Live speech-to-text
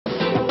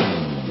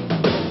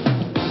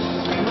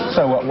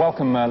So,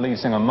 welcome lead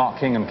singer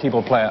Mark King and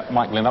keyboard player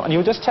Mike Lynn. And you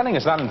were just telling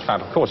us that, in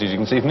fact, of course, as you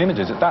can see from the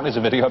images, that is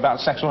a video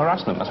about sexual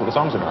harassment. That's what the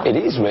song's about. It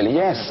is really,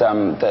 yes.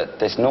 That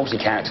this naughty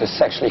character is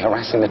sexually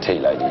harassing the tea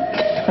lady.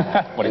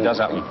 Well, it does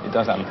happen. It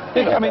does happen.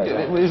 I mean,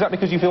 is that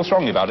because you feel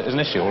strongly about it as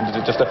an issue, or is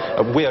it just a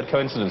weird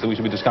coincidence that we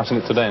should be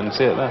discussing it today and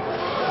see it there?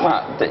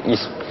 Well,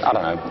 I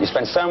don't know. You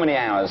spend so many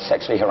hours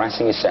sexually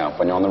harassing yourself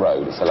when you're on the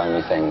road. It's the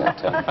lonely thing that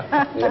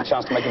you get a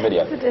chance to make a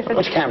video.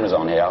 Which camera's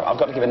on here? I've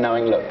got to give a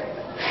knowing look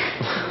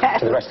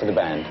to the rest of the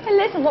band. And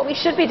listen, what we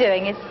should be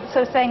doing is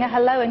sort of saying a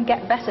hello and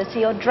get better to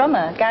your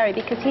drummer, Gary,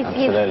 because he's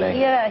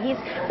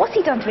what's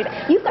he done to it?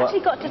 You've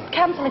actually got to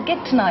cancel a gig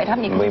tonight,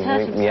 haven't you?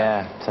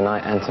 Yeah,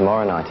 tonight and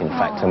tomorrow night, in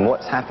fact. And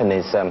what's happened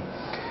is,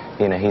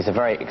 you know, he's a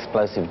very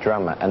explosive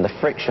drummer, and the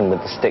friction with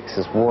the sticks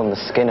has worn the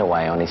skin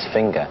away on his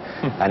finger,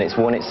 and it's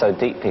worn it so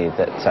deeply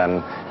that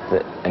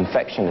that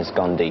infection has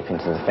gone deep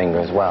into the finger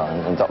as well,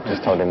 and doctors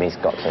told him he's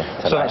got to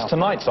So that's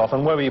tonight's off,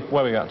 and where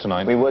were you at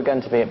tonight? We were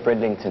going to be at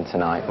Bridlington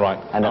tonight, right,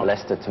 and at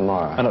Leicester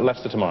tomorrow. And at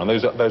Leicester tomorrow, and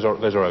those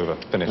are over,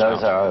 finished.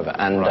 Those are over,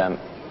 and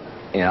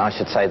you know, I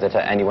should say that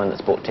anyone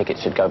that's bought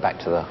tickets should go back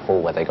to the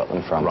hall where they got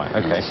them from. Right,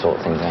 okay. To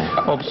sort things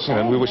out. Well, you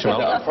know, we wish them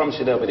well. I promise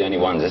you they'll be the only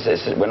ones.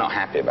 We're not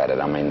happy about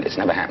it. I mean, it's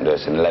never happened to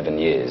us in 11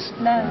 years.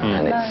 No.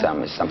 And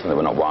it's something that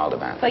we're not wild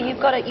about. But you've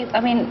got to,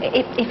 I mean,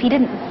 if he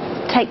didn't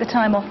take the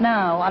time off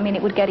now, I mean,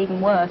 it would get even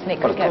worse, and it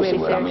could get really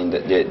serious. I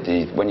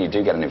mean, when you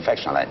do get an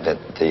infection like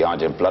that, the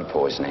idea of blood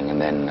poisoning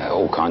and then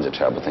all kinds of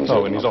terrible things.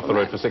 Oh, and he's off the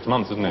road for 6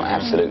 months, isn't he? Well,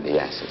 absolutely,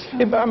 yes.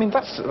 Yeah, but I mean,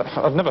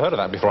 I've never heard of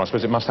that before. I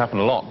suppose it must happen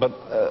a lot. But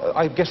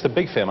I guess the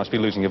big fear must be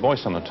losing your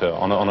voice on a tour,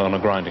 on a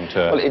grinding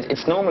tour. Well,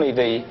 it's normally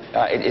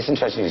it's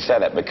interesting you say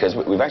that, because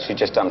we've actually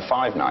just done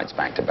 5 nights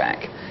back to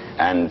back,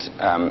 and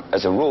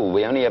as a rule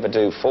we only ever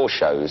do 4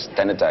 shows,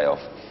 then a day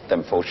off,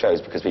 then 4 shows,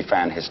 because we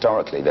found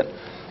historically that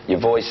your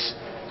voice,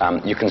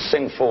 you can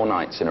sing 4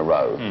 nights in a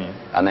row,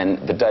 and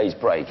then the day's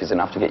break is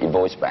enough to get your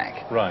voice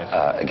back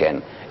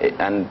again.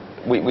 And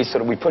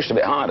we pushed a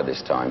bit harder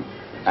this time,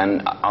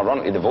 and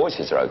ironically the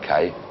voices are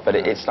okay, but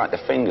it's like the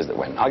fingers that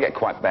went. I get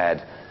quite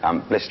bad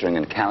blistering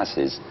and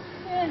calluses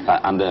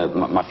under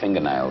my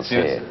fingernails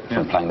here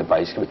from playing the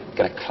bass. Can we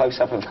get a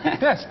close-up of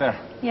that? Yes, there.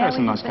 There are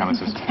some nice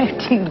calluses. Don't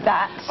do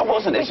that. I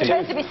wasn't. We're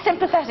supposed to be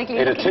sympathetically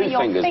It are looking 2 at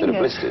your fingers that are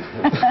blistered.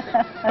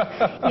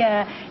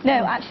 Yeah.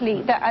 No,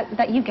 actually,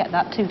 that you get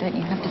that too, don't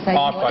you? Have to say.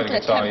 I play the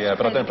guitar, yeah,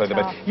 but I don't play the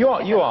bass. You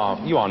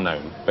are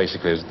known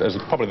basically as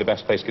probably the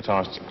best bass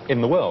guitarist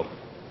in the world.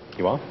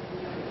 You are.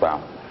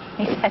 Well.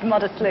 He said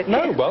modestly.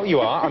 No, well, you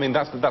are. I mean,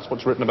 that's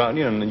what's written about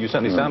you, and you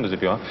certainly sound as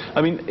if you are.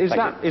 I mean, is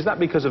that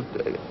because of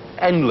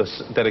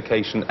endless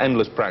dedication,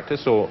 endless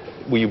practice, or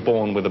were you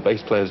born with a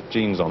bass player's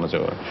genes on, as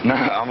it were? No,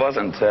 I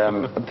wasn't.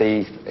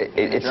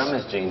 It's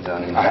drummer's genes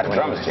on. I had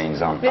drummer's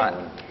genes on.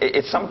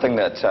 It's something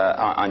that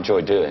I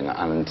enjoy doing,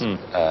 and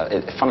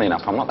funnily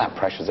enough, I'm not that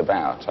precious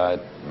about.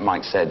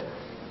 Mike said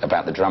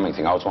about the drumming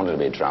thing. I always wanted to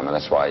be a drummer.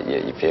 That's why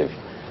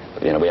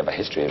you know, we have a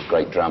history of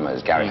great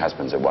drummers. Gary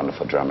Husband's a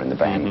wonderful drummer in the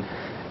band.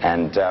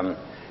 And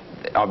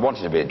I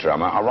wanted to be a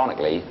drummer.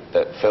 Ironically,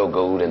 that Phil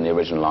Gould in the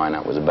original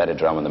lineup was a better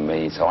drummer than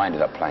me, so I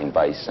ended up playing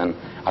bass. And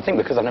I think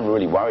because I never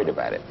really worried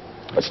about it,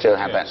 but still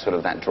have that sort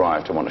of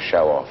drive to want to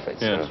show off. It's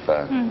sort of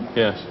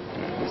yes.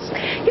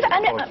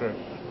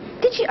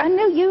 Did you? I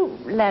know you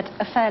led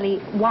a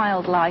fairly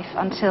wild life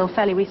until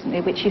fairly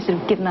recently, which you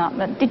sort of given up.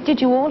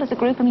 Did you all, as a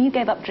group? I mean, you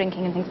gave up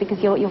drinking and things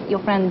because your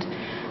friend.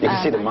 You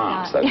can see the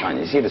marks, though, can't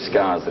you? You see the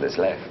scars that it's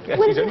left. Yes,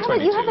 well,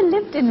 you have a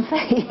lived-in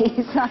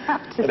face, I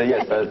have to say.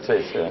 Yes, that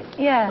is, yeah.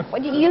 Yeah.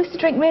 Well, you used to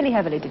drink really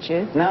heavily, did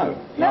you? No,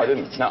 I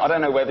didn't. No, I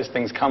don't know where this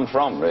thing's come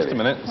from, really. Just a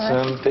minute.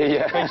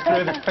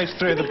 Page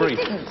 3 of the brief.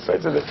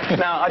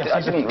 No, I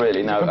didn't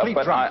really, no.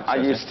 But I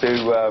used to,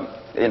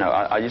 you know,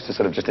 I used to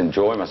sort of just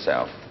enjoy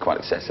myself quite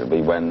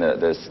excessively when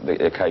the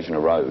occasion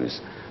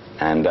arose.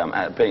 And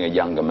being a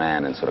younger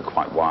man and sort of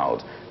quite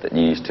wild, that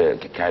you used to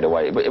get carried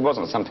away. It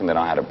wasn't something that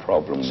I had a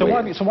problem with. So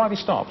why have you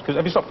stopped? Because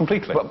have you stopped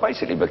completely? Well,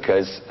 basically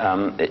because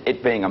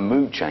it being a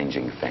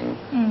mood-changing thing,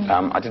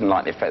 I didn't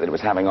like the effect that it was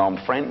having on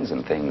friends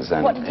and things.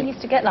 And what did you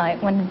used to get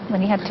like when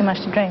you had too much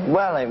to drink?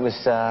 Well, it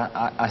was,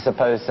 I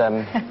suppose,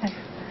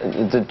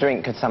 the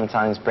drink could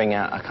sometimes bring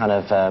out a kind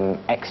of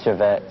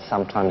extrovert,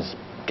 sometimes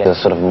get a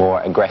sort of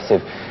more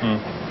aggressive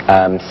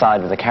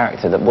side of the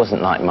character that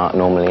wasn't like Mark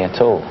normally at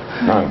all.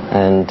 No.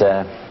 And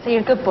so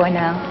you're a good boy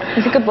now.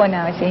 He's a good boy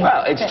now, is he?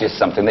 Well, it's just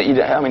something that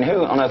I mean,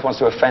 who on earth wants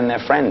to offend their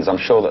friends? I'm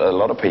sure that a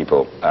lot of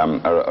people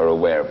are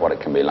aware of what it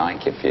can be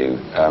like if you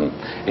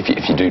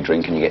do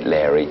drink and you get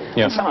leery.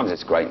 Yeah. And sometimes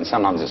it's great and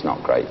sometimes it's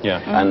not great.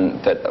 Yeah.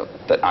 And that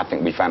I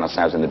think we found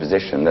ourselves in the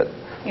position that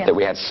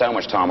we had so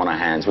much time on our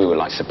hands. We were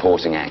like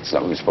supporting acts,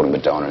 like we were supporting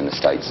Madonna in the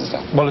States and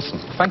stuff. Well,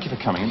 listen, thank you for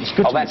coming. It's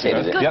good to that's it,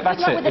 is it? Yeah,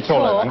 that's it. It's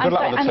all over. And good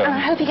luck with the tour. And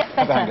I hope he gets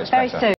better very soon.